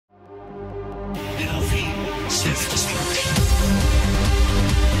Self-destruction.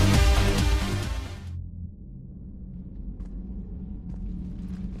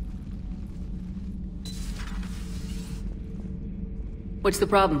 What's the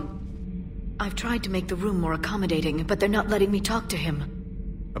problem? I've tried to make the room more accommodating, but they're not letting me talk to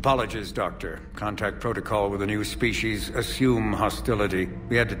him. Apologies, Doctor. Contact protocol with a new species. Assume hostility.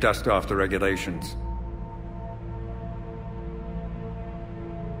 We had to dust off the regulations.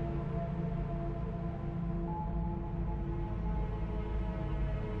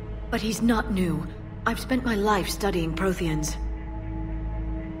 But he's not new. I've spent my life studying Protheans.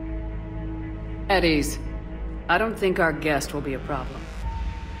 At ease. I don't think our guest will be a problem.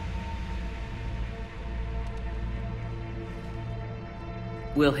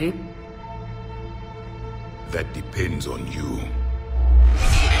 Will he? That depends on you.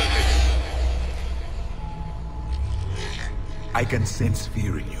 I can sense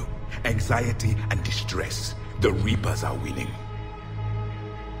fear in you, anxiety and distress. The Reapers are winning.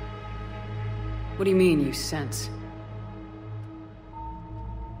 What do you mean, you sense?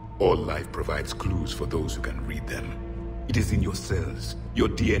 All life provides clues for those who can read them. It is in your cells, your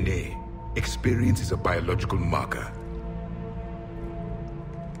DNA. Experience is a biological marker.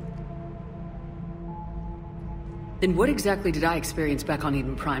 Then what exactly did I experience back on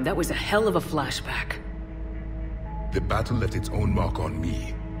Eden Prime? That was a hell of a flashback. The battle left its own mark on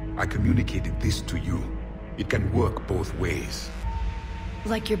me. I communicated this to you. It can work both ways.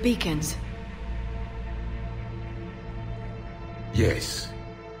 Like your beacons. Yes.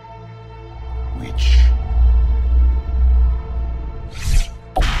 Which...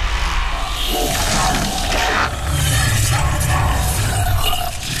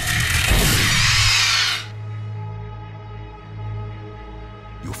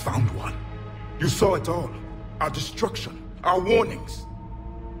 You found one. You saw it all. Our destruction, our warnings.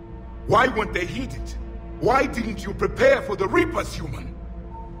 Why weren't they heeded? Why didn't you prepare for the Reapers, human?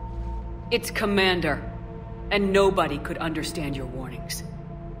 It's Commander. And nobody could understand your warnings.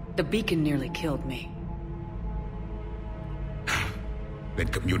 The beacon nearly killed me. Then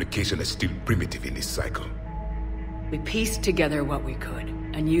communication is still primitive in this cycle. We pieced together what we could,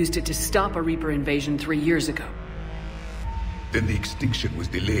 and used it to stop a Reaper invasion 3 years ago. Then the extinction was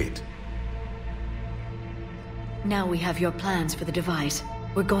delayed. Now we have your plans for the device.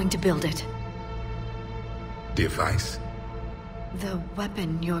 We're going to build it. Device? The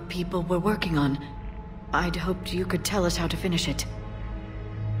weapon your people were working on. I'd hoped you could tell us how to finish it.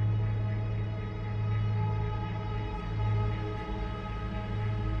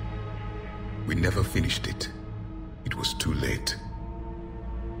 We never finished it. It was too late.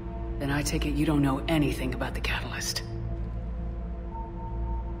 Then I take it you don't know anything about the catalyst.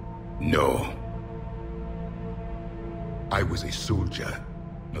 No. I was a soldier,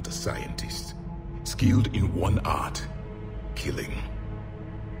 not a scientist. Skilled in one art, killing.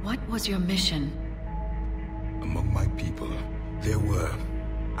 What was your mission? Among my people, there were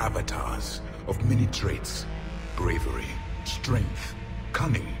avatars of many traits. Bravery, strength,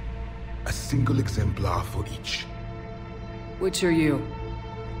 cunning. A single exemplar for each. Which are you?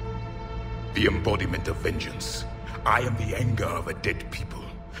 The embodiment of vengeance. I am the anger of a dead people,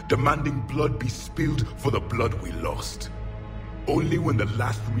 demanding blood be spilled for the blood we lost. Only when the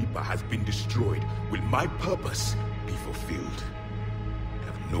last Reaper has been destroyed will my purpose be fulfilled. I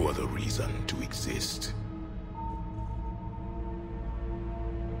have no other reason to exist.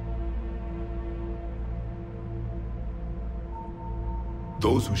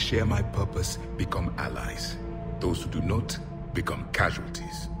 Those who share my purpose become allies. Those who do not become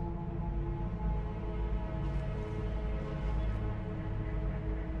casualties.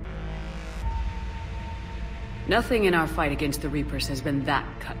 Nothing in our fight against the Reapers has been that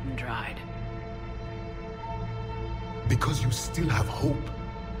cut and dried. Because you still have hope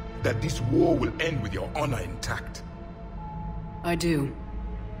that this war will end with your honor intact. I do.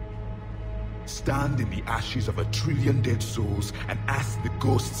 Stand in the ashes of 1 trillion dead souls and ask the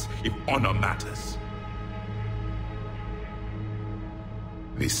ghosts if honor matters.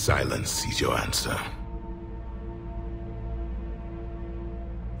 This silence is your answer.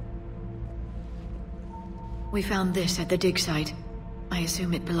 We found this at the dig site. I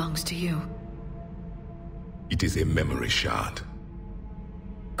assume it belongs to you. It is a memory shard.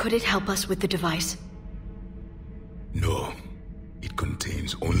 Could it help us with the device? No, it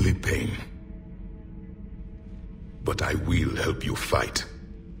contains only pain. But I will help you fight.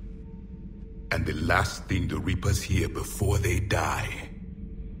 And the last thing the Reapers hear before they die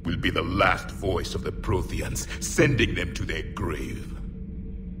will be the last voice of the Protheans, sending them to their grave.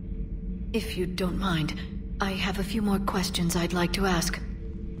 If you don't mind, I have a few more questions I'd like to ask.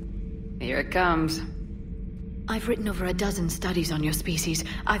 Here it comes. I've written over a dozen studies on your species.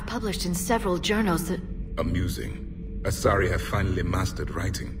 I've published in several journals that... Amusing. Asari have finally mastered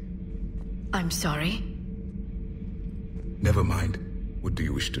writing. I'm sorry? Never mind. What do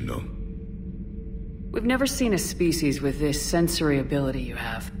you wish to know? We've never seen a species with this sensory ability you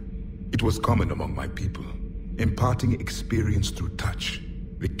have. It was common among my people, imparting experience through touch,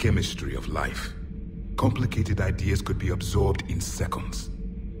 the chemistry of life. Complicated ideas could be absorbed in seconds.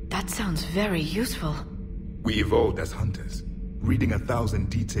 That sounds very useful. We evolved as hunters. Reading 1,000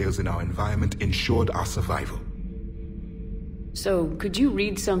 details in our environment ensured our survival. So, could you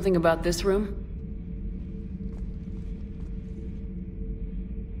read something about this room?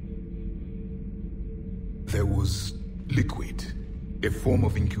 There was liquid, a form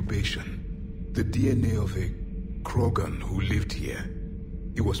of incubation. The DNA of a Krogan who lived here.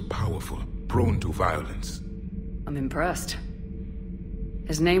 He was powerful, prone to violence. I'm impressed.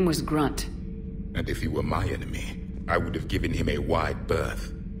 His name was Grunt. And if he were my enemy, I would have given him a wide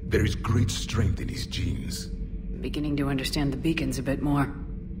berth. There is great strength in his genes. I'm beginning to understand the beacons a bit more.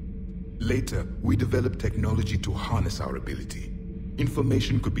 Later, we developed technology to harness our ability.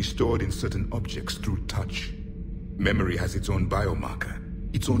 Information could be stored in certain objects through touch. Memory has its own biomarker,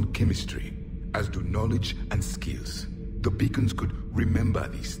 its own chemistry, as do knowledge and skills. The beacons could remember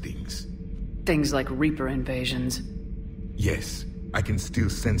these things. Things like Reaper invasions. Yes, I can still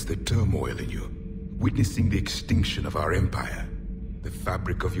sense the turmoil in you, witnessing the extinction of our empire. The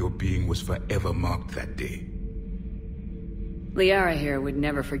fabric of your being was forever marked that day. Liara here would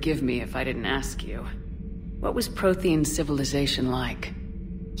never forgive me if I didn't ask you. What was Prothean civilization like?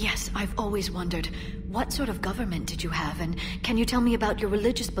 Yes, I've always wondered, what sort of government did you have, and can you tell me about your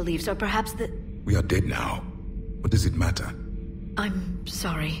religious beliefs, or perhaps the... We are dead now. What does it matter? I'm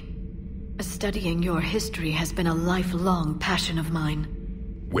sorry. Studying your history has been a lifelong passion of mine.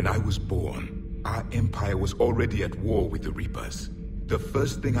 When I was born, our empire was already at war with the Reapers. The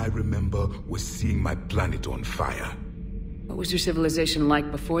first thing I remember was seeing my planet on fire. What was your civilization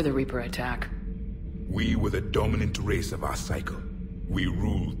like before the Reaper attack? We were the dominant race of our cycle. We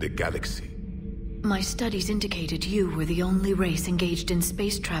ruled the galaxy. My studies indicated you were the only race engaged in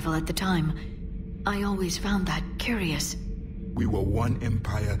space travel at the time. I always found that curious. We were one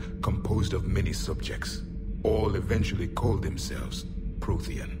empire composed of many subjects. All eventually called themselves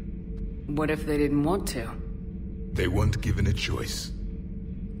Prothean. What if they didn't want to? They weren't given a choice.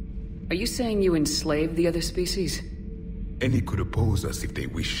 Are you saying you enslaved the other species? Any could oppose us if they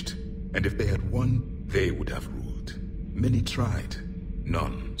wished. And if they had won, they would have ruled. Many tried.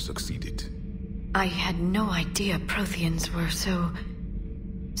 None succeeded. I had no idea Protheans were so...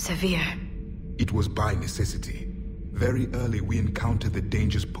 severe. It was by necessity. Very early we encountered the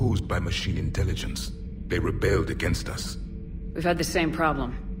dangers posed by machine intelligence. They rebelled against us. We've had the same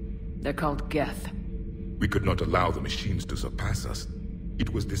problem. They're called Geth. We could not allow the machines to surpass us.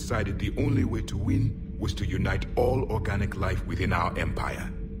 It was decided the only way to win was to unite all organic life within our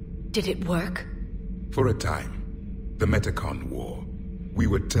empire. Did it work? For a time. The Metacon War. We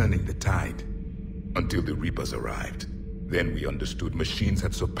were turning the tide. Until the Reapers arrived. Then we understood machines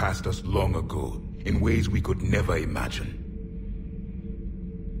had surpassed us long ago, in ways we could never imagine.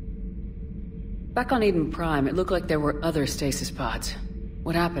 Back on Eden Prime, it looked like there were other stasis pods.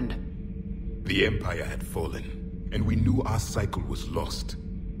 What happened? The Empire had fallen, and we knew our cycle was lost.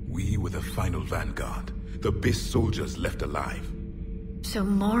 We were the final vanguard, the best soldiers left alive. So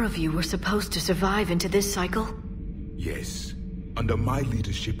more of you were supposed to survive into this cycle? Yes. Under my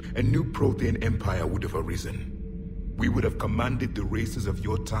leadership, a new Prothean empire would have arisen. We would have commanded the races of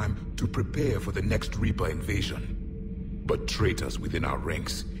your time to prepare for the next Reaper invasion. But traitors within our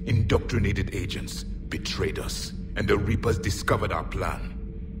ranks, indoctrinated agents, betrayed us, and the Reapers discovered our plan.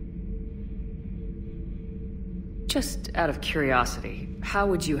 Just out of curiosity, how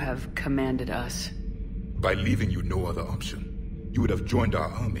would you have commanded us? By leaving you no other option. You would have joined our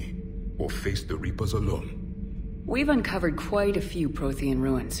army, or faced the Reapers alone. We've uncovered quite a few Prothean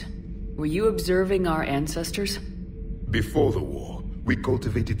ruins. Were you observing our ancestors? Before the war, we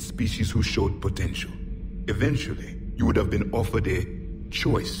cultivated species who showed potential. Eventually, you would have been offered a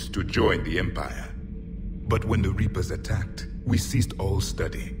choice to join the Empire. But when the Reapers attacked, we ceased all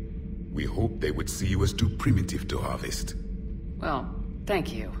study. We hoped they would see you as too primitive to harvest. Well,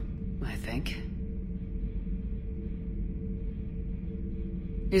 thank you, I think.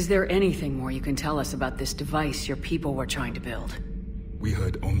 Is there anything more you can tell us about this device your people were trying to build? We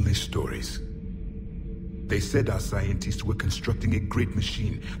heard only stories. They said our scientists were constructing a great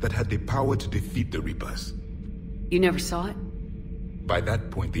machine that had the power to defeat the Reapers. You never saw it? By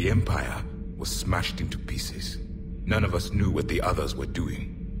that point, the Empire was smashed into pieces. None of us knew what the others were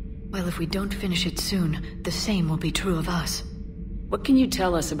doing. Well, if we don't finish it soon, the same will be true of us. What can you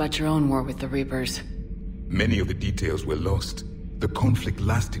tell us about your own war with the Reapers? Many of the details were lost. The conflict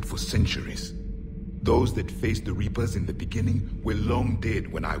lasted for centuries. Those that faced the Reapers in the beginning were long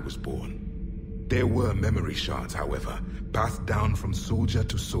dead when I was born. There were memory shards, however, passed down from soldier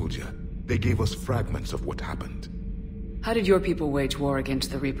to soldier. They gave us fragments of what happened. How did your people wage war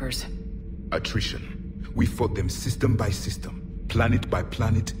against the Reapers? Attrition. We fought them system by system, planet by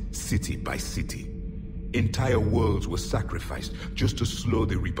planet, city by city. Entire worlds were sacrificed just to slow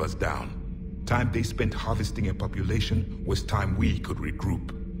the Reapers down. Time they spent harvesting a population was time we could regroup.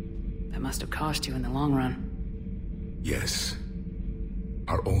 That must have cost you in the long run. Yes.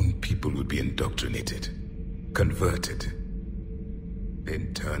 Our own people would be indoctrinated, converted,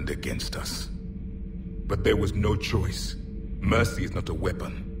 then turned against us. But there was no choice. Mercy is not a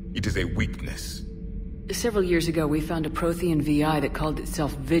weapon. It is a weakness. Several years ago, we found a Prothean VI that called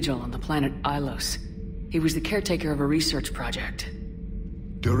itself Vigil on the planet Ilos. He was the caretaker of a research project.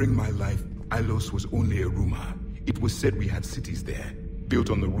 During my life, Ilos was only a rumor. It was said we had cities there, built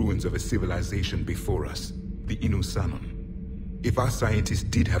on the ruins of a civilization before us, the Inusanon. If our scientists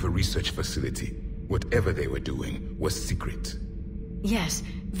did have a research facility, whatever they were doing was secret. Yes,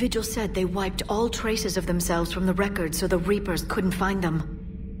 Vigil said they wiped all traces of themselves from the records so the Reapers couldn't find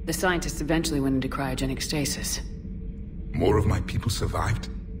them. The scientists eventually went into cryogenic stasis. More of my people survived?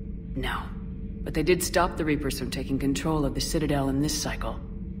 No. But they did stop the Reapers from taking control of the Citadel in this cycle.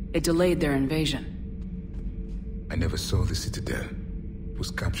 It delayed their invasion. I never saw the Citadel. It was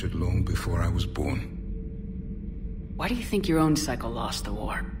captured long before I was born. Why do you think your own cycle lost the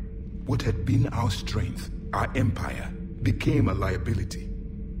war? What had been our strength, our empire, became a liability.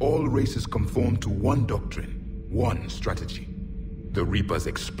 All races conformed to one doctrine, one strategy. The Reapers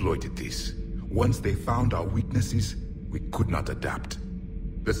exploited this. Once they found our weaknesses, we could not adapt.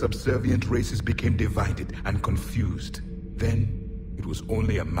 The subservient races became divided and confused. Then, it was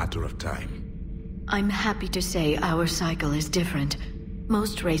only a matter of time. I'm happy to say our cycle is different.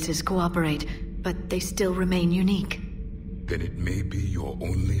 Most races cooperate, but they still remain unique. Then it may be your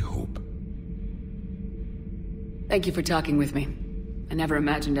only hope. Thank you for talking with me. I never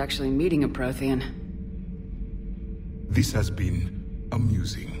imagined actually meeting a Prothean. This has been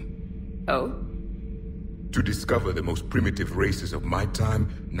amusing. Oh? To discover the most primitive races of my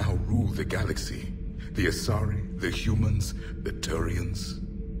time now rule the galaxy. The Asari, the humans, the Turians.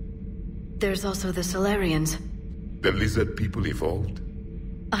 There's also the Solarians. The lizard people evolved?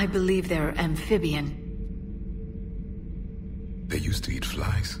 I believe they're amphibian. They used to eat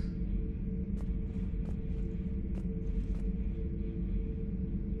flies.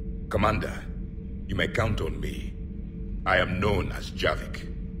 Commander, you may count on me. I am known as Javik.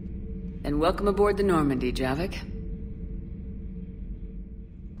 And welcome aboard the Normandy, Javik.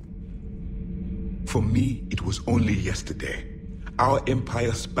 For me, it was only yesterday. Our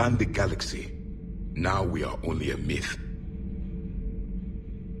empire spanned the galaxy. Now we are only a myth.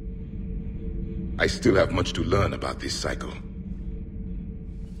 I still have much to learn about this cycle.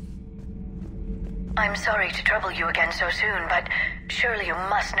 I'm sorry to trouble you again so soon, but surely you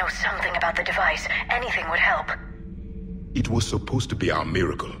must know something about the device. Anything would help. It was supposed to be our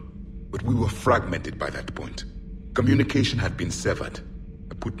miracle, but we were fragmented by that point. Communication had been severed.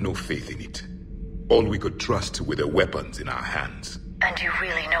 I put no faith in it. All we could trust were the weapons in our hands. And you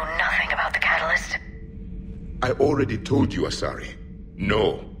really know nothing about the catalyst? I already told you, Asari.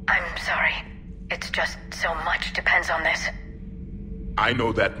 No. I'm sorry. It's just so much depends on this. I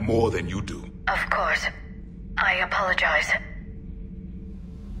know that more than you do. Of course. I apologize.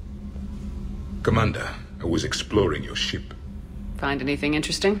 Commander, I was exploring your ship. Find anything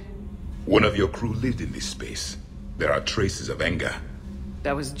interesting? One of your crew lived in this space. There are traces of anger.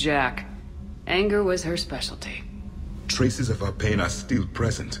 That was Jack. Anger was her specialty. Traces of her pain are still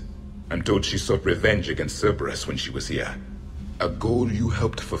present. I'm told she sought revenge against Cerberus when she was here. A goal you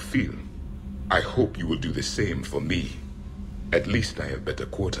helped fulfill. I hope you will do the same for me. At least I have better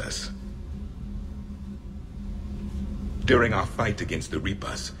quarters. During our fight against the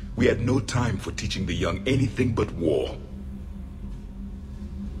Reapers, we had no time for teaching the young anything but war.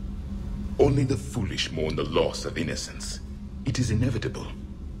 Only the foolish mourn the loss of innocence. It is inevitable.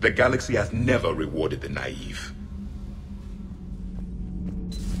 The galaxy has never rewarded the naive.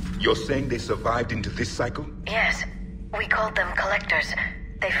 You're saying they survived into this cycle? Yes. We called them Collectors.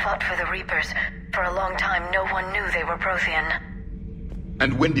 They fought for the Reapers. For a long time, no one knew they were Prothean.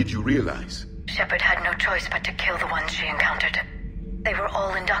 And when did you realize? Shepard had no choice but to kill the ones she encountered. They were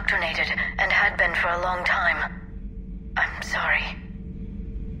all indoctrinated, and had been for a long time. I'm sorry.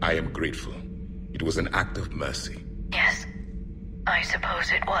 I am grateful. It was an act of mercy. Yes. I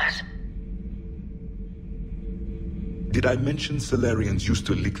suppose it was. Did I mention Salarians used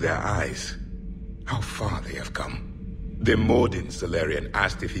to lick their eyes? How far they have come. The Mordin Salarian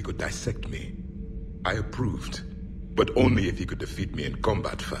asked if he could dissect me. I approved, but only if he could defeat me in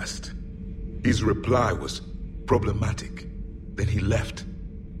combat first. His reply was problematic. Then he left.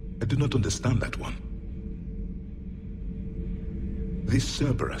 I do not understand that one. This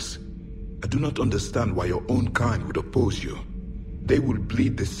Cerberus, I do not understand why your own kind would oppose you. They will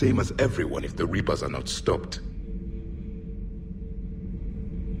bleed the same as everyone if the Reapers are not stopped.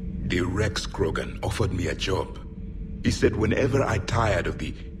 The Rex Krogan offered me a job. He said whenever I tired of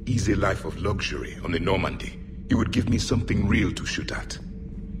the easy life of luxury on the Normandy, he would give me something real to shoot at.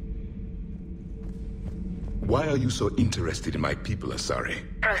 Why are you so interested in my people, Asari?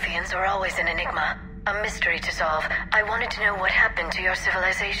 Protheans are always an enigma, a mystery to solve. I wanted to know what happened to your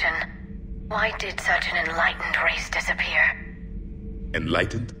civilization. Why did such an enlightened race disappear?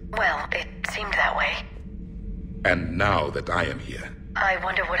 Enlightened? Well, it seemed that way. And now that I am here, I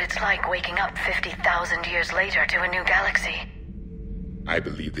wonder what it's like waking up 50,000 years later to a new galaxy. I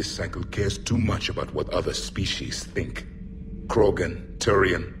believe this cycle cares too much about what other species think. Krogan,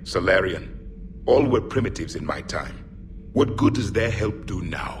 Turian, Salarian, all were primitives in my time. What good does their help do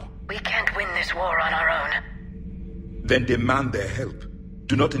now? We can't win this war on our own. Then demand their help.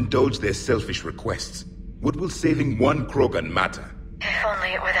 Do not indulge their selfish requests. What will saving one Krogan matter? If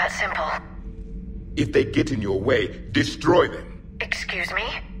only it were that simple. If they get in your way, destroy them. Excuse me?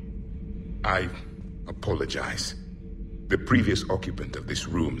 I apologize. The previous occupant of this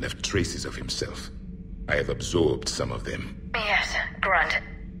room left traces of himself. I have absorbed some of them. Yes, Grunt.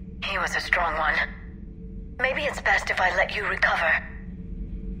 He was a strong one. Maybe it's best if I let you recover.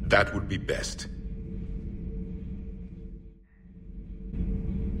 That would be best.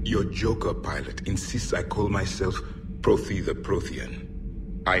 Your Joker pilot insists I call myself Prothee the Prothean.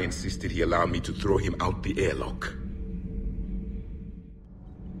 I insisted he allow me to throw him out the airlock.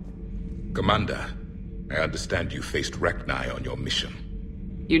 Commander, I understand you faced Rachni on your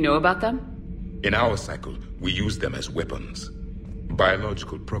mission. You know about them? In our cycle, we use them as weapons.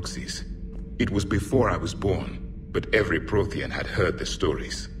 Biological proxies. It was before I was born, but every Prothean had heard the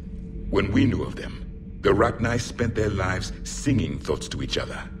stories. When we knew of them, the Rachni spent their lives singing thoughts to each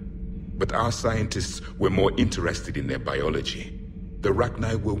other. But our scientists were more interested in their biology. The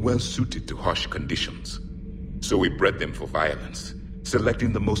Rachni were well suited to harsh conditions. So we bred them for violence,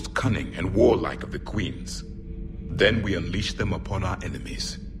 selecting the most cunning and warlike of the queens. Then we unleashed them upon our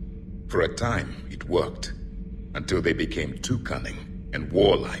enemies. For a time, it worked, until they became too cunning and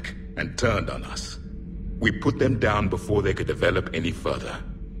warlike and turned on us. We put them down before they could develop any further.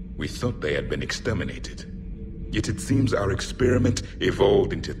 We thought they had been exterminated. Yet it seems our experiment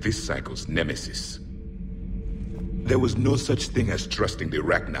evolved into this cycle's nemesis. There was no such thing as trusting the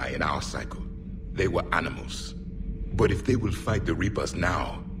Rachni in our cycle. They were animals. But if they will fight the Reapers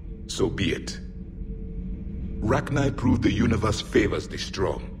now, so be it. Rachni proved the universe favors the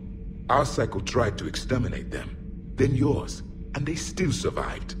strong. Our cycle tried to exterminate them, then yours, and they still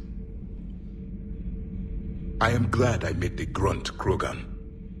survived. I am glad I met the Grunt Krogan.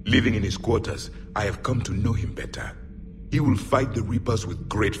 Living in his quarters, I have come to know him better. He will fight the Reapers with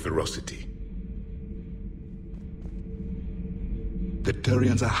great ferocity. The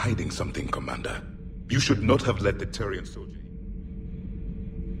Turians are hiding something, Commander. You should not have let the Turian soldier...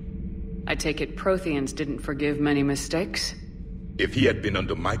 I take it Protheans didn't forgive many mistakes? If he had been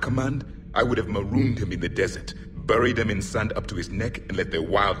under my command, I would have marooned him in the desert, buried him in sand up to his neck, and let the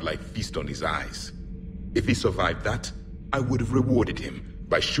wildlife feast on his eyes. If he survived that, I would have rewarded him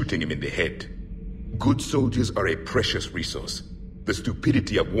by shooting him in the head. Good soldiers are a precious resource. The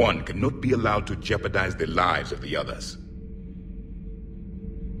stupidity of one cannot be allowed to jeopardize the lives of the others.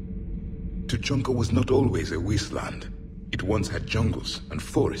 Tuchanka was not always a wasteland. It once had jungles and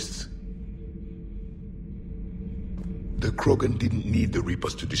forests. The Krogan didn't need the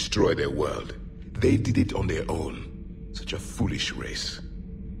Reapers to destroy their world. They did it on their own. Such a foolish race.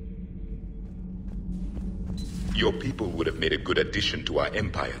 Your people would have made a good addition to our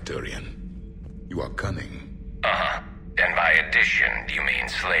empire, Turian. You are cunning. Uh-huh. And by addition, you mean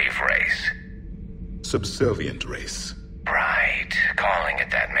slave race? Subservient race. Right. Calling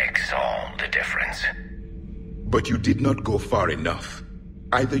it that makes all the difference. But you did not go far enough.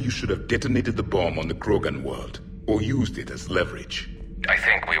 Either you should have detonated the bomb on the Krogan world, or used it as leverage. I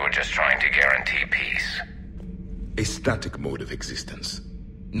think we were just trying to guarantee peace. A static mode of existence.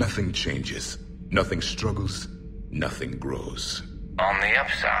 Nothing changes, nothing struggles, nothing grows. On the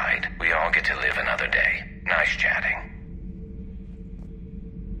upside, we all get to live another day. Nice chatting.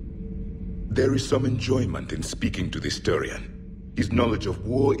 There is some enjoyment in speaking to this Turian. His knowledge of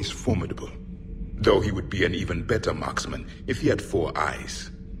war is formidable, though he would be an even better marksman if he had 4 eyes.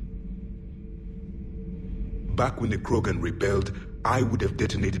 Back when the Krogan rebelled, I would have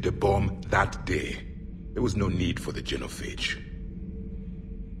detonated a bomb that day. There was no need for the genophage.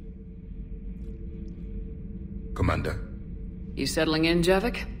 Commander? You settling in,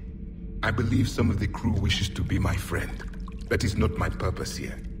 Javik? I believe some of the crew wishes to be my friend. That is not my purpose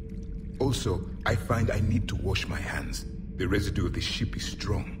here. Also, I find I need to wash my hands. The residue of the ship is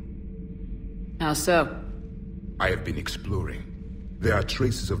strong. How so? I have been exploring. There are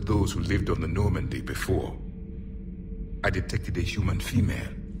traces of those who lived on the Normandy before. I detected a human female.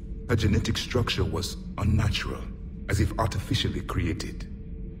 Her genetic structure was unnatural, as if artificially created.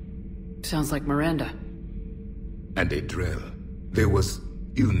 Sounds like Miranda. And a Drell. There was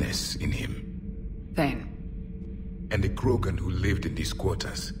illness in him. Thane. And a Krogan who lived in these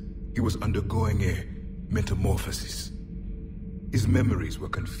quarters. He was undergoing a metamorphosis. His memories were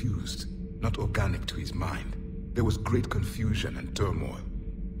confused, not organic to his mind. There was great confusion and turmoil.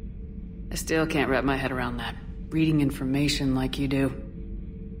 I still can't wrap my head around that. Reading information like you do.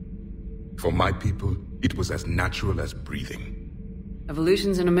 For my people, it was as natural as breathing.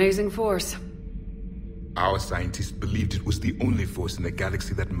 Evolution's an amazing force. Our scientists believed it was the only force in the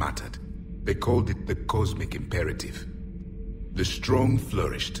galaxy that mattered. They called it the cosmic imperative. The strong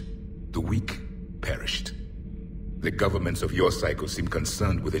flourished, the weak perished. The governments of your cycle seem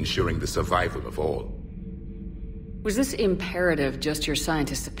concerned with ensuring the survival of all. Was this imperative just your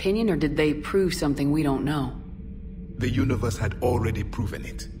scientists' opinion, or did they prove something we don't know? The universe had already proven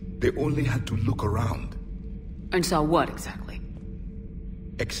it. They only had to look around. And saw what, exactly?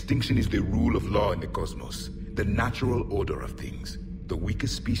 Extinction is the rule of law in the cosmos, the natural order of things. The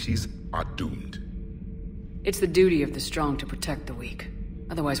weakest species are doomed. It's the duty of the strong to protect the weak.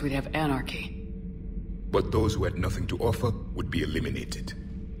 Otherwise we'd have anarchy. But those who had nothing to offer would be eliminated.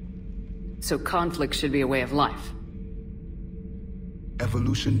 So conflict should be a way of life.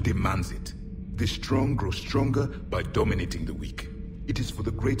 Evolution demands it. The strong grow stronger by dominating the weak. It is for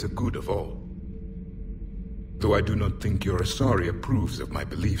the greater good of all. Though I do not think your Asari approves of my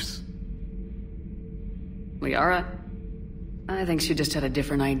beliefs. Liara? I think she just had a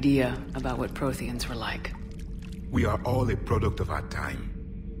different idea about what Protheans were like. We are all a product of our time.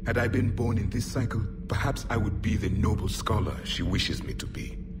 Had I been born in this cycle, perhaps I would be the noble scholar she wishes me to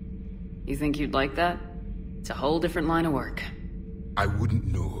be. You think you'd like that? It's a whole different line of work. I wouldn't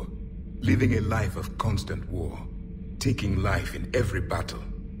know. Living a life of constant war. Taking life in every battle.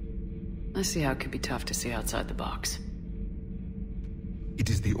 I see how it could be tough to see outside the box. It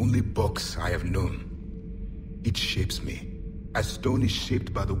is the only box I have known. It shapes me, as stone is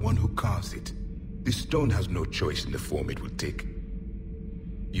shaped by the one who carves it. This stone has no choice in the form it will take.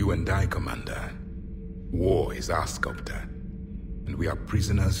 You and I, Commander. War is our sculptor, and we are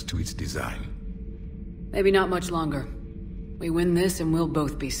prisoners to its design. Maybe not much longer. We win this and we'll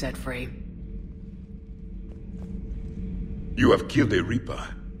both be set free. You have killed a Reaper.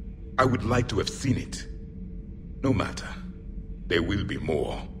 I would like to have seen it. No matter. There will be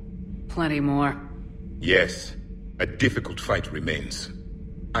more. Plenty more. Yes. A difficult fight remains.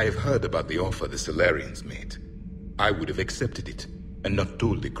 I have heard about the offer the Solarians made. I would have accepted it, and not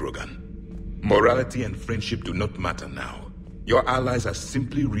told the Krogan. Morality and friendship do not matter now. Your allies are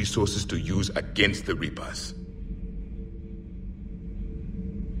simply resources to use against the Reapers.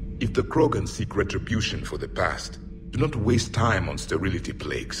 If the Krogan seek retribution for the past, do not waste time on sterility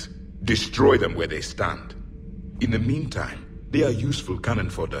plagues. Destroy them where they stand. In the meantime, they are useful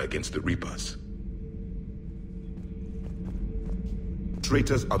cannon fodder against the Reapers.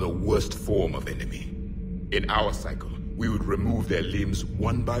 Traitors are the worst form of enemy. In our cycle, we would remove their limbs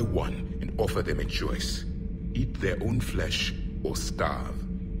one by one and offer them a choice. Eat their own flesh or starve.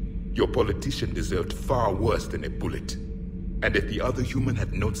 Your politician deserved far worse than a bullet. And if the other human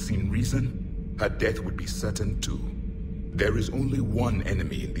had not seen reason, her death would be certain too. There is only one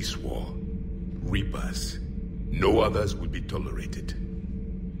enemy in this war. Reapers. No others will be tolerated.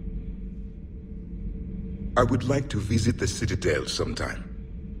 I would like to visit the Citadel sometime,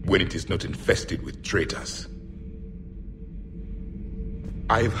 when it is not infested with traitors.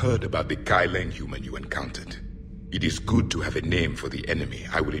 I have heard about the Kaileng human you encountered. It is good to have a name for the enemy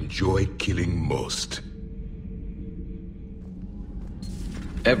I would enjoy killing most.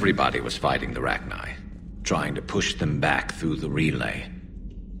 Everybody was fighting the Rachni, trying to push them back through the relay.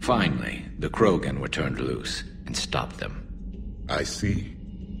 Finally, the Krogan were turned loose and stopped them. I see.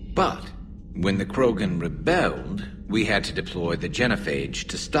 But when the Krogan rebelled, we had to deploy the genophage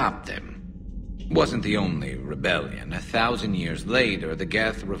to stop them. Wasn't the only rebellion. 1,000 years later, the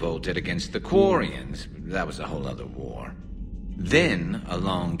Geth revolted against the Quarians. That was a whole other war. Then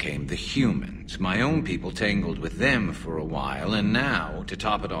along came the humans. My own people tangled with them for a while, and now, to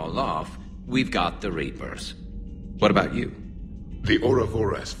top it all off, we've got the Reapers. What about you? The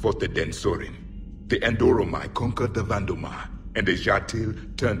Ouroboros fought the Densorin. The Endoromai conquered the Vandomar, and the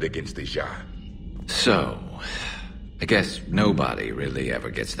Jatil turned against the Jar. So, I guess nobody really ever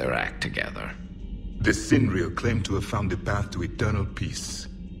gets their act together. The Sinreal claimed to have found the path to eternal peace.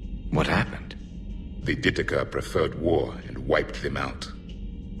 What happened? The Ditaka preferred war and wiped them out.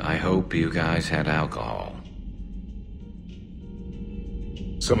 I hope you guys had alcohol.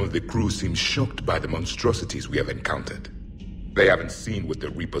 Some of the crew seem shocked by the monstrosities we have encountered. They haven't seen what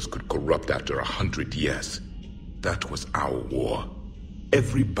the Reapers could corrupt after 100 years. That was our war.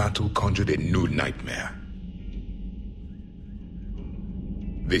 Every battle conjured a new nightmare.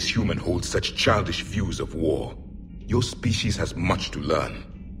 This human holds such childish views of war. Your species has much to learn.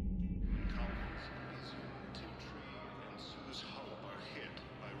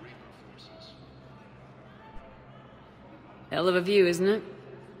 Hell of a view, isn't it?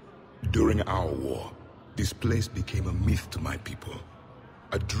 During our war, this place became a myth to my people.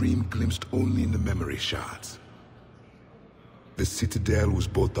 A dream glimpsed only in the memory shards. The Citadel was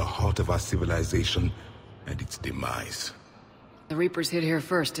both the heart of our civilization and its demise. The Reapers hit here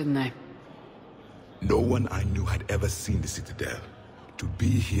first, didn't they? No one I knew had ever seen the Citadel. To be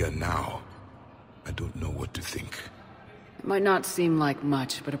here now, I don't know what to think. It might not seem like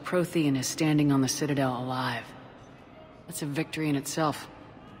much, but a Prothean is standing on the Citadel alive. That's a victory in itself.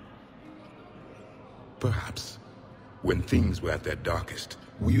 Perhaps. When things were at their darkest,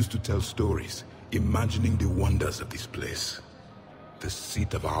 we used to tell stories, imagining the wonders of this place. The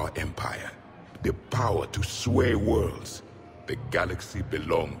seat of our empire. The power to sway worlds. The galaxy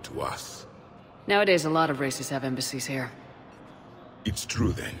belonged to us. Nowadays, a lot of races have embassies here. It's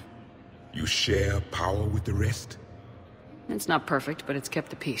true then. You share power with the rest? It's not perfect, but it's kept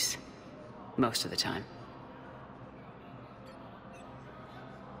the peace. Most of the time.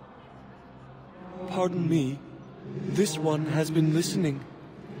 Pardon me. This one has been listening.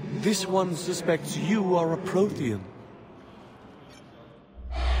 This one suspects you are a Prothean.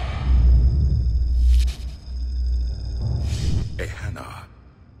 Ehana.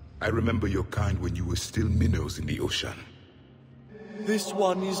 I remember your kind when you were still minnows in the ocean. This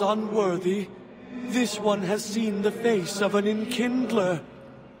one is unworthy. This one has seen the face of an enkindler.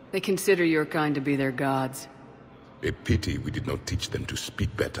 They consider your kind to be their gods. A pity we did not teach them to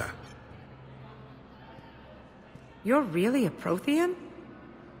speak better. You're really a Prothean?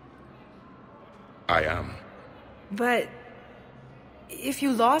 I am. But... if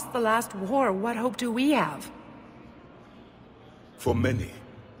you lost the last war, what hope do we have? For many,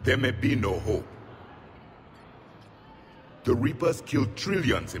 there may be no hope. The Reapers killed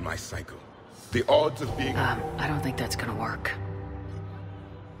trillions in my cycle. The odds of being... I don't think that's gonna work.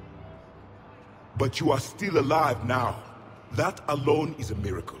 But you are still alive now. That alone is a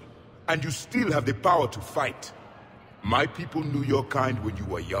miracle. And you still have the power to fight. My people knew your kind when you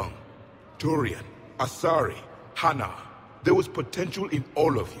were young. Turian, Asari, Hana. There was potential in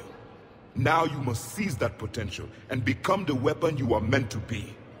all of you. Now you must seize that potential and become the weapon you are meant to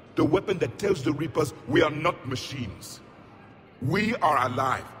be. The weapon that tells the Reapers we are not machines. We are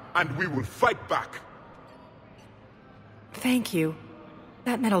alive, and we will fight back. Thank you.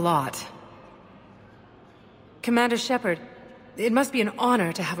 That meant a lot. Commander Shepard, it must be an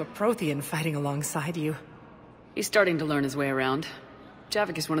honor to have a Prothean fighting alongside you. He's starting to learn his way around.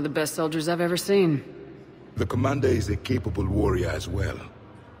 Javik is one of the best soldiers I've ever seen. The commander is a capable warrior as well.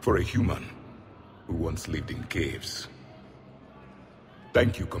 For a human who once lived in caves.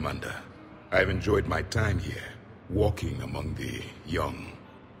 Thank you, Commander. I've enjoyed my time here, walking among the young.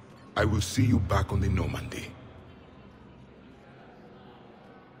 I will see you back on the Normandy.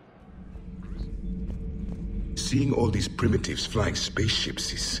 Seeing all these primitives flying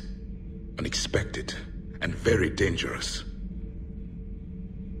spaceships is unexpected and very dangerous.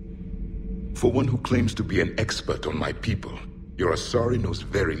 For one who claims to be an expert on my people, your Asari knows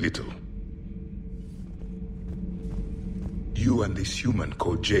very little. You and this human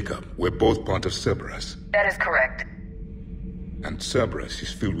called Jacob were both part of Cerberus. That is correct. And Cerberus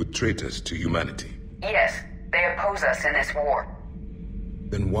is filled with traitors to humanity. Yes, they oppose us in this war.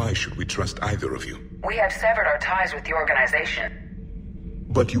 Then why should we trust either of you? We have severed our ties with the organization.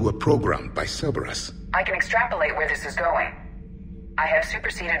 But you were programmed by Cerberus. I can extrapolate where this is going. I have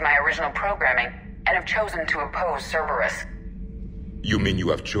superseded my original programming and have chosen to oppose Cerberus. You mean you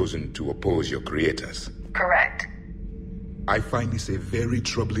have chosen to oppose your creators? Correct. I find this a very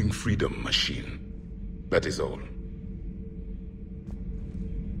troubling freedom machine. That is all.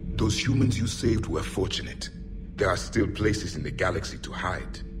 Those humans you saved were fortunate. There are still places in the galaxy to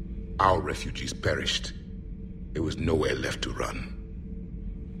hide. Our refugees perished. There was nowhere left to run.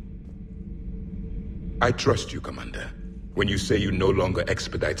 I trust you, Commander, when you say you no longer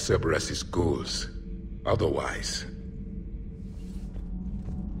expedite Cerberus's Ghouls. Otherwise...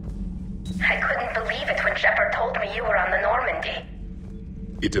 I couldn't believe it when Shepard told me you were on the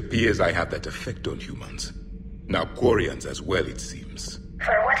Normandy. It appears I have that effect on humans. Now Quarians as well, it seems.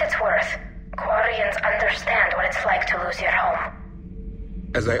 For what it's worth, Quarians understand what it's like to lose your home.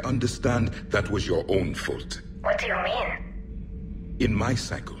 As I understand, that was your own fault. What do you mean? In my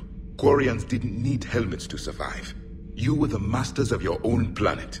cycle, Quarians didn't need helmets to survive. You were the masters of your own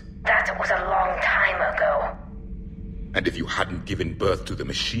planet. That was a long time ago. And if you hadn't given birth to the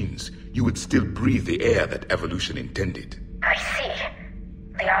machines, you would still breathe the air that evolution intended. I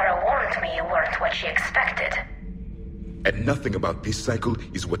see. Liara warned me you weren't what she expected. And nothing about this cycle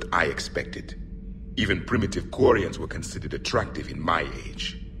is what I expected. Even primitive Quarians were considered attractive in my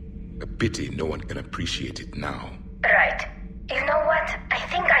age. A pity no one can appreciate it now. Right. You know what? I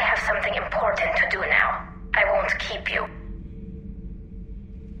think I have something important to do now. I won't keep you.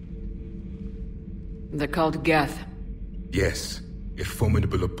 They're called Geth. Yes, a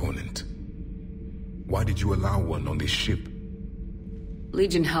formidable opponent. Why did you allow one on this ship?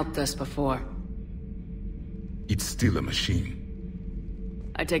 Legion helped us before. It's still a machine.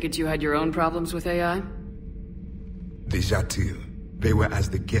 I take it you had your own problems with AI? The Jatil. They were as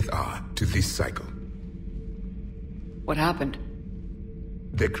the Geth are to this cycle. What happened?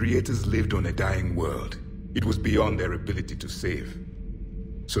 Their creators lived on a dying world. It was beyond their ability to save.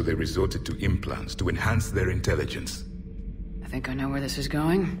 So they resorted to implants to enhance their intelligence. I think I know where this is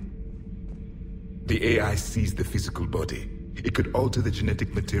going. The AI sees the physical body. It could alter the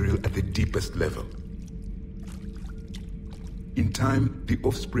genetic material at the deepest level. In time, the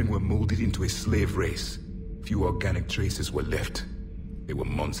offspring were molded into a slave race. Few organic traces were left. They were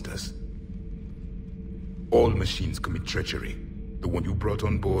monsters. All machines commit treachery. The one you brought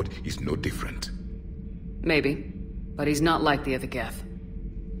on board is no different. Maybe. But he's not like the other Geth.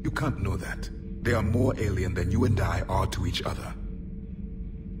 You can't know that. They are more alien than you and I are to each other.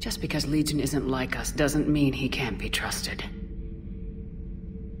 Just because Legion isn't like us doesn't mean he can't be trusted.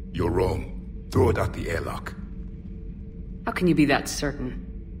 You're wrong. Throw it out the airlock. How can you be that certain?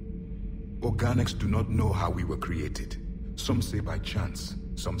 Organics do not know how we were created. Some say by chance,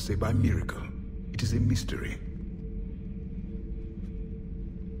 some say by miracle. It is a mystery.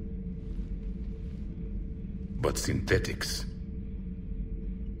 But synthetics...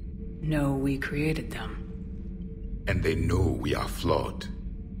 No, we created them. And they know we are flawed.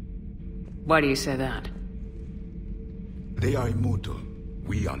 Why do you say that? They are immortal.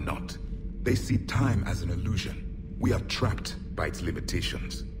 We are not. They see time as an illusion. We are trapped by its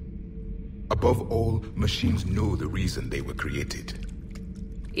limitations. Above all, machines know the reason they were created.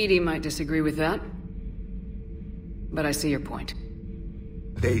 EDI might disagree with that. But I see your point.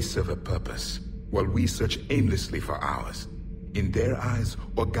 They serve a purpose, while we search aimlessly for ours. In their eyes,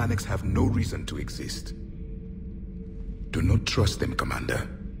 organics have no reason to exist. Do not trust them, Commander.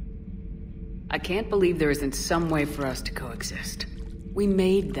 I can't believe there isn't some way for us to coexist. We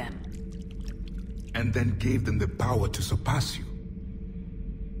made them. And then gave them the power to surpass you.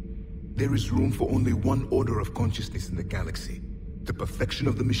 There is room for only one order of consciousness in the galaxy. The perfection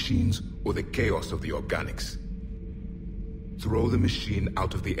of the machines or the chaos of the organics. Throw the machine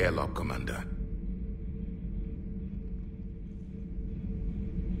out of the airlock, Commander.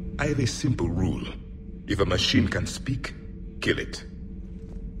 I have a simple rule. If a machine can speak, kill it.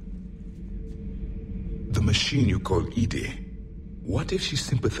 The machine you call EDI, what if she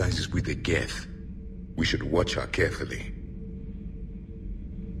sympathizes with the Geth? We should watch her carefully.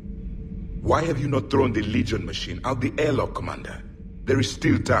 Why have you not thrown the Legion machine out the airlock, Commander? There is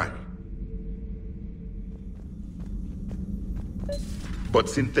still time. But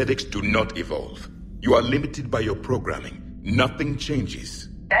synthetics do not evolve. You are limited by your programming. Nothing changes.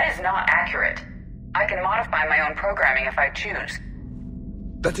 That is not accurate. I can modify my own programming if I choose.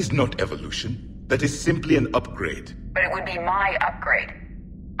 That is not evolution. That is simply an upgrade. But it would be my upgrade.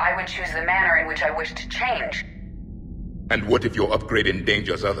 I would choose the manner in which I wish to change. And what if your upgrade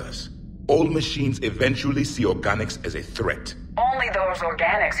endangers others? All machines eventually see organics as a threat. Only those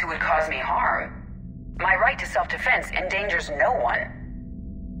organics who would cause me harm. My right to self-defense endangers no one.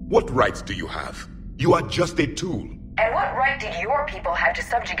 What rights do you have? You are just a tool. And what right did your people have to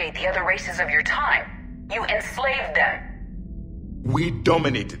subjugate the other races of your time? You enslaved them. We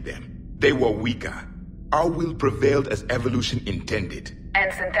dominated them. They were weaker. Our will prevailed as evolution intended.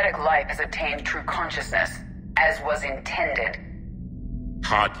 And synthetic life has attained true consciousness, as was intended.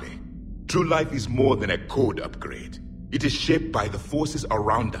 Hardly. True life is more than a code upgrade. It is shaped by the forces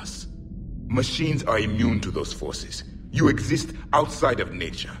around us. Machines are immune to those forces. You exist outside of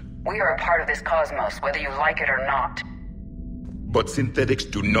nature. We are a part of this cosmos, whether you like it or not. But synthetics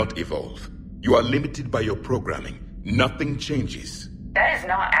do not evolve. You are limited by your programming. Nothing changes. That is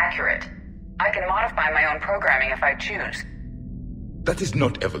not accurate. I can modify my own programming if I choose. That is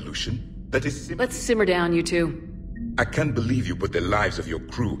not evolution. That is Let's simmer down, you two. I can't believe you put the lives of your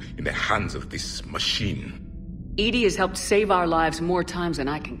crew in the hands of this machine. EDI has helped save our lives more times than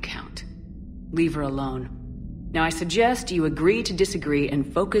I can count. Leave her alone. Now I suggest you agree to disagree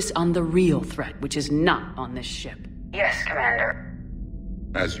and focus on the real threat, which is not on this ship. Yes, Commander.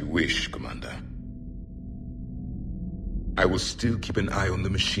 As you wish, Commander. I will still keep an eye on the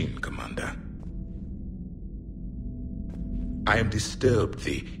machine, Commander. I am disturbed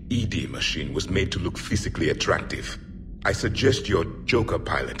the ED machine was made to look physically attractive. I suggest your Joker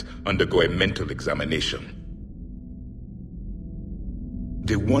pilot undergo a mental examination.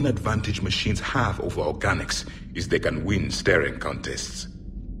 The one advantage machines have over organics is they can win staring contests.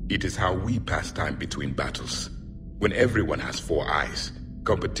 It is how we pass time between battles. When everyone has 4 eyes,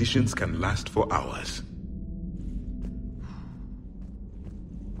 competitions can last for hours.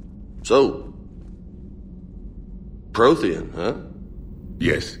 So, Prothean, huh?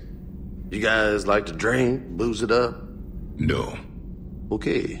 Yes. You guys like to drink, booze it up? No.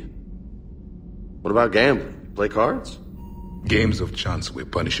 Okay. What about gambling? Play cards? Games of chance were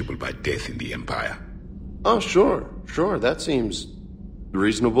punishable by death in the Empire. Oh, sure. That seems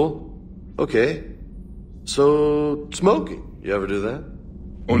reasonable. Okay. So, smoking. You ever do that?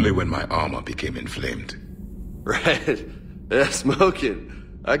 Only when my armor became inflamed. Right. Yeah, smoking.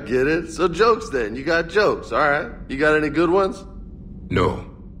 I get it. So jokes then. You got jokes, alright. You got any good ones? No.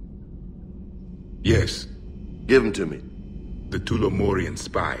 Yes. Give them to me. The Tulomorian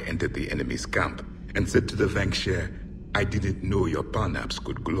spy entered the enemy's camp and said to the Vanksher, I didn't know your parnaps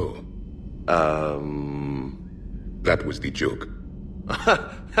could glow. That was the joke.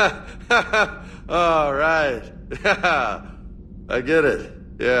 Alright. I get it.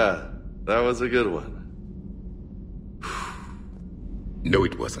 Yeah, that was a good one. No,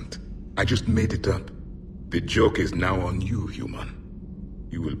 it wasn't. I just made it up. The joke is now on you, human.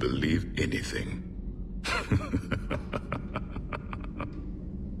 You will believe anything.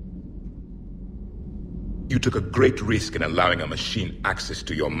 You took a great risk in allowing a machine access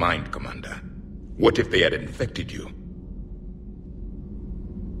to your mind, Commander. What if they had infected you?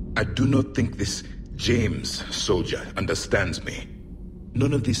 I do not think this James soldier understands me.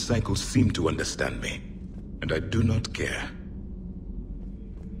 None of these cycles seem to understand me, and I do not care.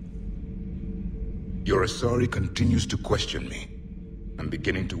 Your Asari continues to question me. I'm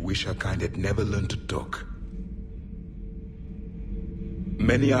beginning to wish her kind had never learned to talk.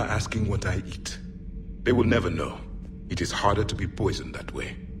 Many are asking what I eat. They will never know. It is harder to be poisoned that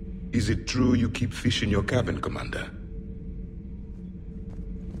way. Is it true you keep fish in your cabin, Commander?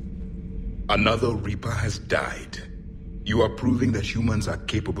 Another Reaper has died. You are proving that humans are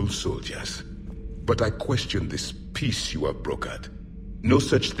capable soldiers. But I question this peace you have brokered. No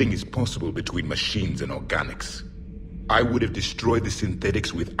such thing is possible between machines and organics. I would have destroyed the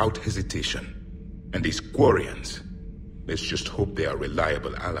synthetics without hesitation. And these Quarians, let's just hope they are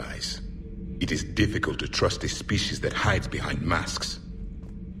reliable allies. It is difficult to trust a species that hides behind masks.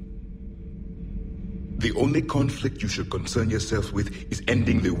 The only conflict you should concern yourself with is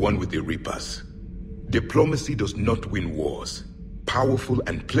ending the one with the Reapers. Diplomacy does not win wars. Powerful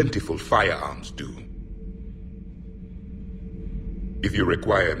and plentiful firearms do. If you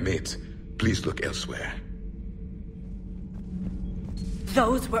require a mate, please look elsewhere.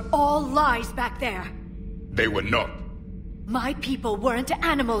 Those were all lies back there. They were not. My people weren't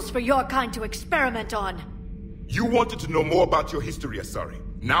animals for your kind to experiment on. You wanted to know more about your history, Asari.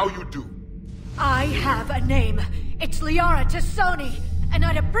 Now you do. I have a name. It's Liara Tassoni, and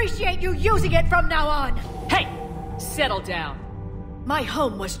I'd appreciate you using it from now on. Hey! Settle down. My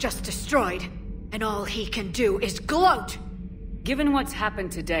home was just destroyed, and all he can do is gloat. Given what's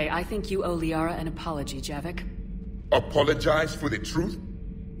happened today, I think you owe Liara an apology, Javik. Apologize for the truth?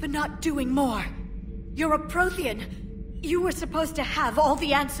 For not doing more. You're a Prothean. You were supposed to have all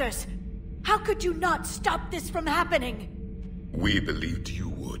the answers. How could you not stop this from happening? We believed you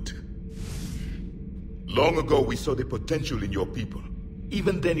would. Long ago, we saw the potential in your people.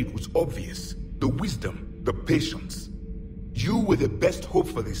 Even then, it was obvious. The wisdom, the patience. You were the best hope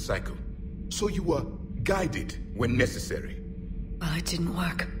for this cycle. So you were guided when necessary. Well, it didn't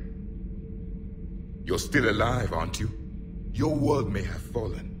work. You're still alive, aren't you? Your world may have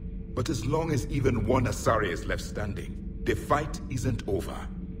fallen, but as long as even one Asari is left standing, the fight isn't over.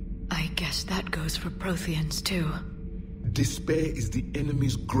 I guess that goes for Protheans, too. Despair is the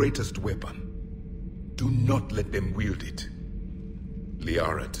enemy's greatest weapon. Do not let them wield it.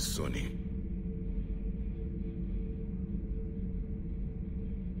 Liara to Sony.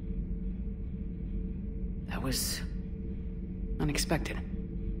 That was unexpected.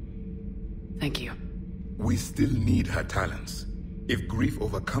 Thank you. We still need her talents. If grief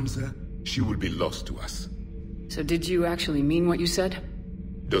overcomes her, she will be lost to us. So did you actually mean what you said?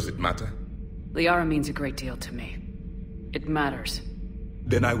 Does it matter? Liara means a great deal to me. It matters.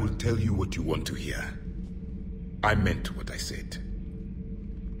 Then I will tell you what you want to hear. I meant what I said.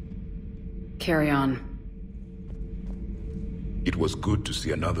 Carry on. It was good to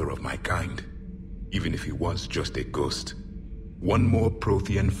see another of my kind, even if he was just a ghost. One more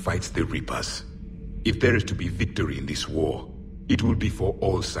Prothean fights the Reapers. If there is to be victory in this war, it will be for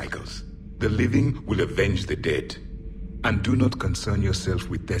all cycles. The living will avenge the dead. And do not concern yourself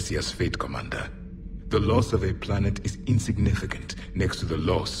with Thessia's fate, Commander. The loss of a planet is insignificant next to the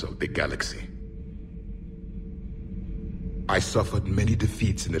loss of the galaxy. I suffered many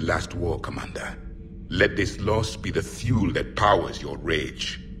defeats in the last war, Commander. Let this loss be the fuel that powers your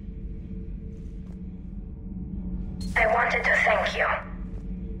rage. I wanted to thank you.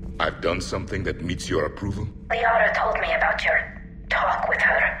 I've done something that meets your approval? Liara told me about your talk with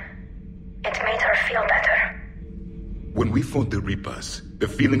her. It made her feel better. When we fought the Reapers, the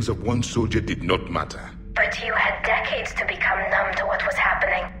feelings of one soldier did not matter. But you had decades to become numb to what was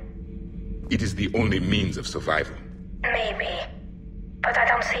happening. It is the only means of survival. Maybe. But I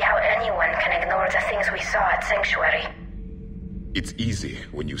don't see how anyone can ignore the things we saw at Sanctuary. It's easy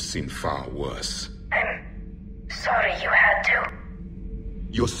when you've seen far worse. I'm sorry you had to.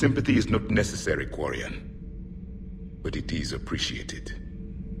 Your sympathy is not necessary, Quarian. But it is appreciated.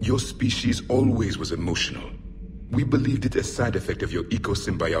 Your species always was emotional. We believed it a side effect of your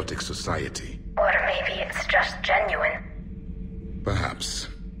eco-symbiotic society. Or maybe it's just genuine. Perhaps.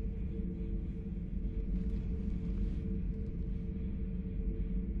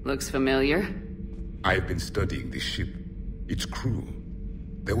 Looks familiar. I've been studying this ship. Its crew.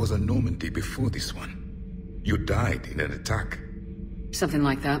 There was a Normandy before this one. You died in an attack. Something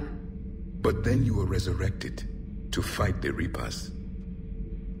like that. But then you were resurrected to fight the Reapers.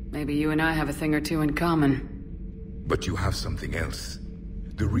 Maybe you and I have a thing or two in common. But you have something else.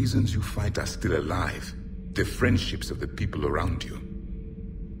 The reasons you fight are still alive. The friendships of the people around you.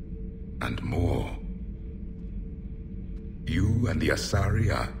 And more. You and the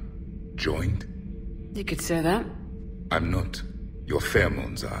Asari are joined? You could say that. I'm not. Your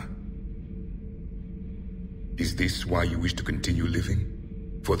pheromones are. Is this why you wish to continue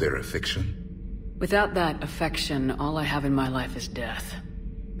living? For their affection? Without that affection, all I have in my life is death.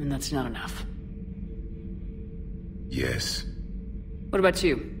 And that's not enough. Yes. What about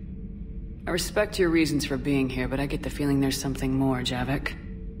you? I respect your reasons for being here, but I get the feeling there's something more, Javik.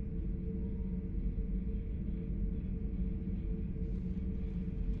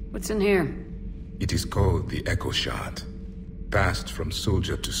 What's in here? It is called the Echo Shard. Passed from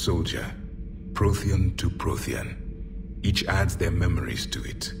soldier to soldier. Prothean to Prothean. Each adds their memories to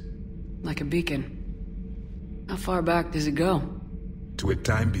it. Like a beacon. How far back does it go? To a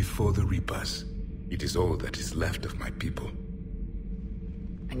time before the Reapers. It is all that is left of my people.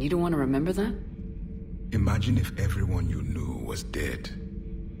 And you don't want to remember that? Imagine if everyone you knew was dead.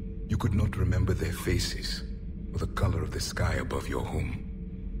 You could not remember their faces, or the color of the sky above your home.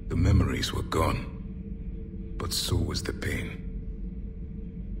 The memories were gone, but so was the pain.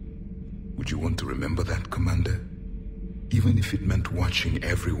 Would you want to remember that, Commander? Even if it meant watching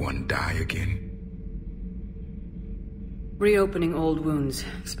everyone die again? Reopening old wounds,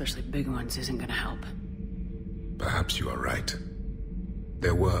 especially big ones, isn't gonna help. Perhaps you are right.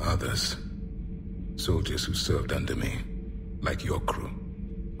 There were others. Soldiers who served under me, like your crew.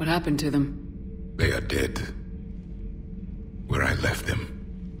 What happened to them? They are dead. Where I left them.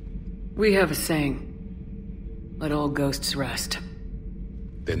 We have a saying. Let all ghosts rest.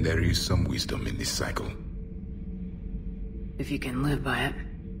 Then there is some wisdom in this cycle. If you can live by it.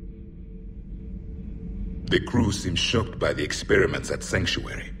 The crew seems shocked by the experiments at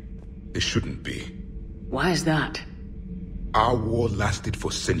Sanctuary. They shouldn't be. Why is that? Our war lasted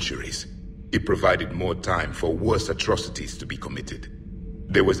for centuries. It provided more time for worse atrocities to be committed.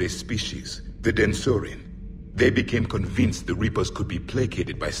 There was a species, the Densorian. They became convinced the Reapers could be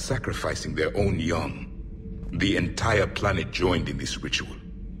placated by sacrificing their own young. The entire planet joined in this ritual.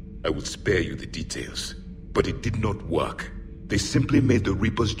 I will spare you the details, but it did not work. They simply made the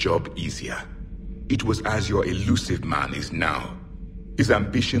Reaper's job easier. It was as your elusive man is now. His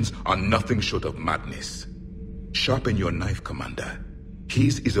ambitions are nothing short of madness. Sharpen your knife, Commander.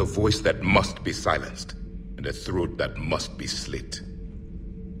 His is a voice that must be silenced, and a throat that must be slit.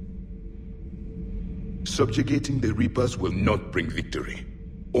 Subjugating the Reapers will not bring victory.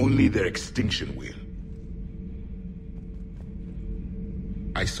 Only their extinction will.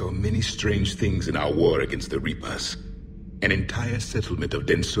 I saw many strange things in our war against the Reapers. An entire settlement of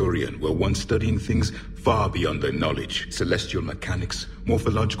Densorian were once studying things far beyond their knowledge. Celestial mechanics,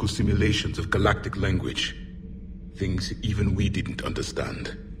 morphological simulations of galactic language. Things even we didn't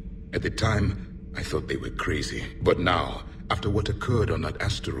understand. At the time, I thought they were crazy. But now, after what occurred on that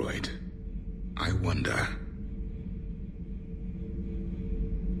asteroid, I wonder...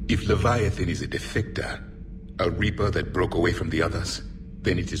 If Leviathan is a defector, a Reaper that broke away from the others,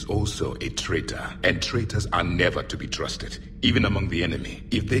 then it is also a traitor. And traitors are never to be trusted, even among the enemy.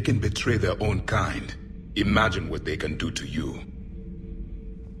 If they can betray their own kind, imagine what they can do to you.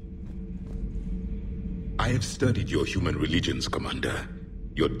 I have studied your human religions, Commander.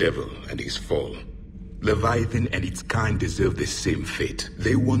 Your devil and his fall. Leviathan and its kind deserve the same fate.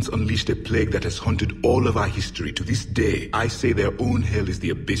 They once unleashed a plague that has haunted all of our history. To this day, I say their own hell is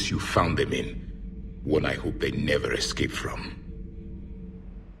the abyss you found them in. One I hope they never escape from.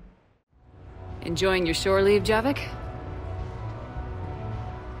 Enjoying your shore leave, Javik?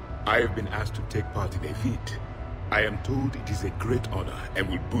 I have been asked to take part in a feat. I am told it is a great honor and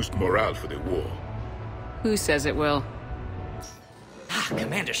will boost morale for the war. Who says it will?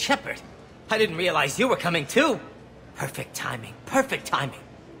 Commander Shepard. I didn't realize you were coming too. Perfect timing, perfect timing.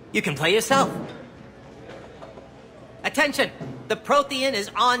 You can play yourself. Attention! The Prothean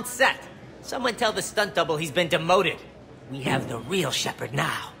is on set. Someone tell the stunt double he's been demoted. We have the real Shepard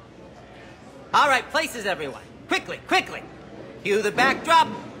now. All right, places everyone. Quickly, quickly. Cue the backdrop.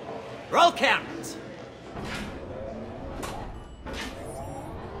 Roll cameras.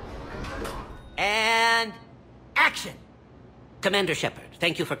 And action. Commander Shepard,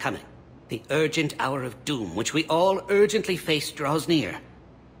 thank you for coming. The urgent hour of doom, which we all urgently face, draws near.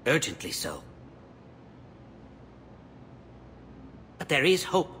 Urgently so. But there is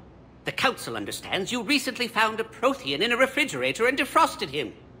hope. The Council understands you recently found a Prothean in a refrigerator and defrosted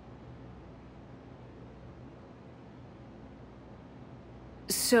him.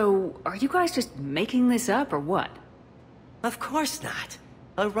 So, are you guys just making this up, or what? Of course not.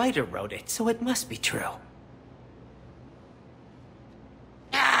 A writer wrote it, so it must be true.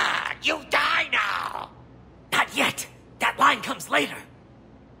 You die now! Not yet! That line comes later.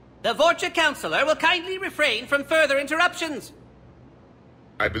 The Vorcha Counselor will kindly refrain from further interruptions.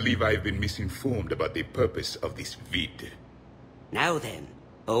 I believe I have been misinformed about the purpose of this vid. Now then,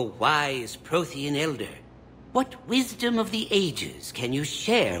 O wise Prothean Elder, what wisdom of the ages can you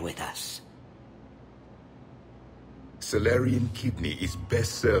share with us? Solarian kidney is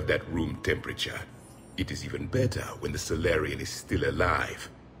best served at room temperature. It is even better when the Solarian is still alive.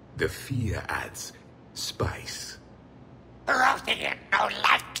 The fear adds spice. Prothean don't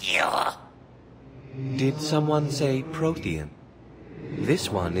like you. Did someone say Prothean? This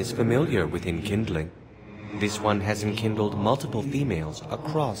one is familiar with enkindling. This one has enkindled multiple females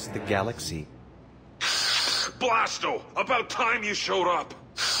across the galaxy. Blasto, about time you showed up.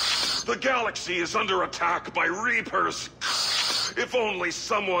 The galaxy is under attack by Reapers. If only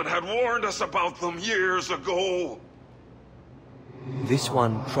someone had warned us about them years ago. This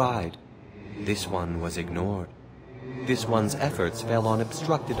one tried. This one was ignored. This one's efforts fell on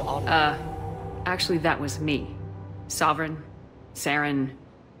obstructed Actually that was me. Sovereign, Saren,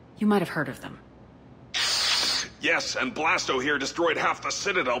 you might have heard of them. Yes, and Blasto here destroyed half the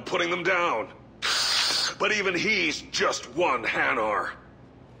Citadel putting them down. But even he's just one Hanar.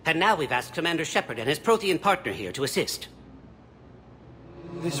 And now we've asked Commander Shepard and his Prothean partner here to assist.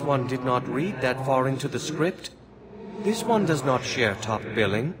 This one did not read that far into the script. This one does not share top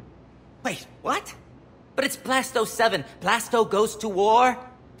billing. Wait, what? But it's Blasto 7. Blasto goes to war?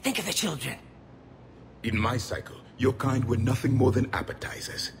 Think of the children. In my cycle, your kind were nothing more than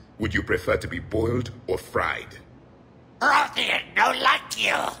appetizers. Would you prefer to be boiled or fried? Prothean no like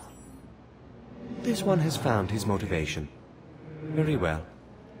you. This one has found his motivation. Very well.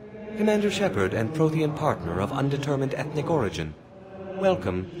 Commander Shepard and Prothean partner of undetermined ethnic origin,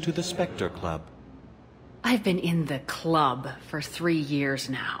 welcome to the Spectre Club. I've been in the club for 3 years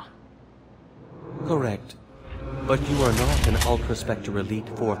now. Correct. But you are not an Ultra Spectre Elite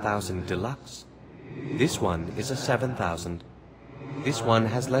 4000 Deluxe. This one is a 7000. This one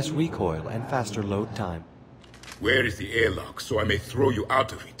has less recoil and faster load time. Where is the airlock so I may throw you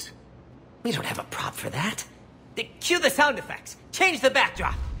out of it? We don't have a prop for that. Cue the sound effects. Change the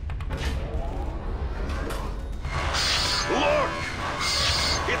backdrop. Look!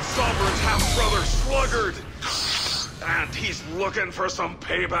 It's Sovereign's half-brother, Sluggard! And he's looking for some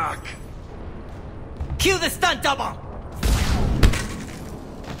payback. Cue the stunt double!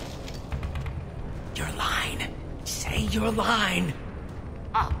 Your line. Say your line.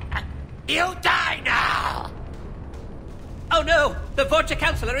 Oh, you die now! Oh no! The Vorcha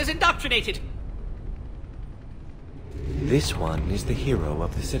Counselor is indoctrinated! This one is the hero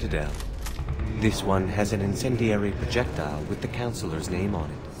of the Citadel. This one has an incendiary projectile with the Counselor's name on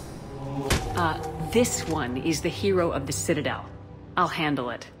it. This one is the hero of the Citadel. I'll handle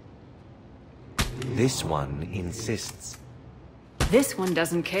it. This one insists. This one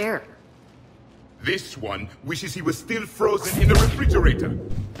doesn't care. This one wishes he was still frozen in a refrigerator.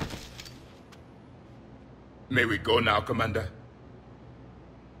 May we go now, Commander?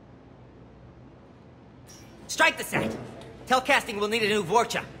 Strike the set! Telcasting will need a new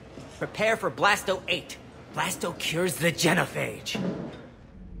Vorcha. Prepare for Blasto 8. Blasto cures the genophage.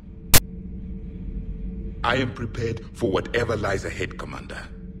 I am prepared for whatever lies ahead, Commander.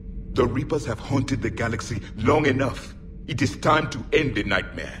 The Reapers have haunted the galaxy long enough. It is time to end the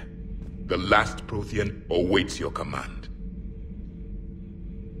nightmare. The last Prothean awaits your command.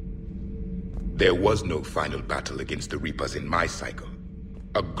 There was no final battle against the Reapers in my cycle.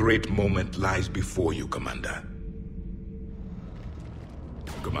 A great moment lies before you, Commander.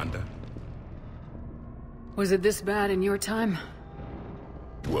 Commander? Was it this bad in your time?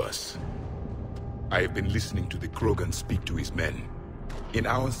 Worse. I have been listening to the Krogan speak to his men. In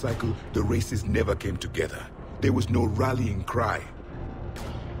our cycle, the races never came together. There was no rallying cry.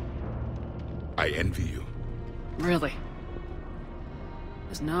 I envy you. Really?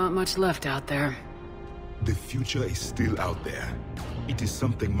 There's not much left out there. The future is still out there. It is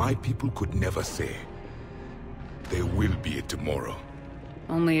something my people could never say. There will be a tomorrow.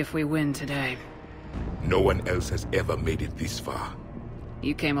 Only if we win today. No one else has ever made it this far.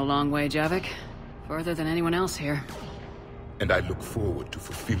 You came a long way, Javik. Further than anyone else here. And I look forward to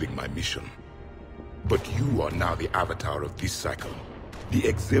fulfilling my mission. But you are now the avatar of this cycle. The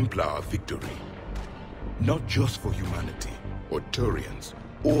exemplar of victory. Not just for humanity, or Turians,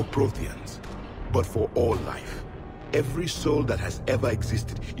 or Protheans, but for all life. Every soul that has ever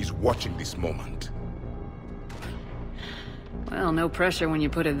existed is watching this moment. Well, no pressure when you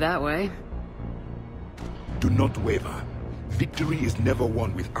put it that way. Do not waver. Victory is never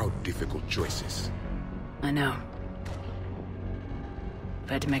won without difficult choices. I know. I've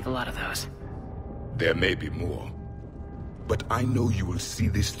had to make a lot of those. There may be more. But I know you will see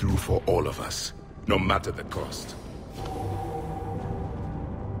this through for all of us, no matter the cost.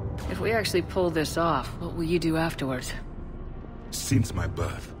 If we actually pull this off, what will you do afterwards? Since my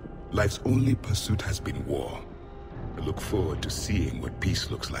birth, life's only pursuit has been war. I look forward to seeing what peace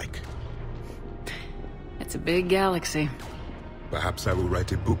looks like. It's a big galaxy. Perhaps I will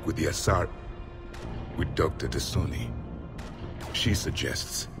write a book with the Asar... with Dr. Desoni. She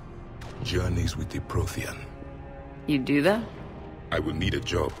suggests Journeys with the Prothean. You'd do that? I will need a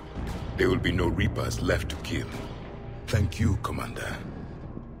job. There will be no Reapers left to kill. Thank you, Commander,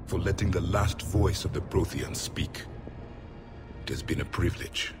 for letting the last voice of the Prothean speak. It has been a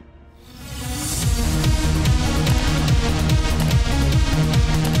privilege.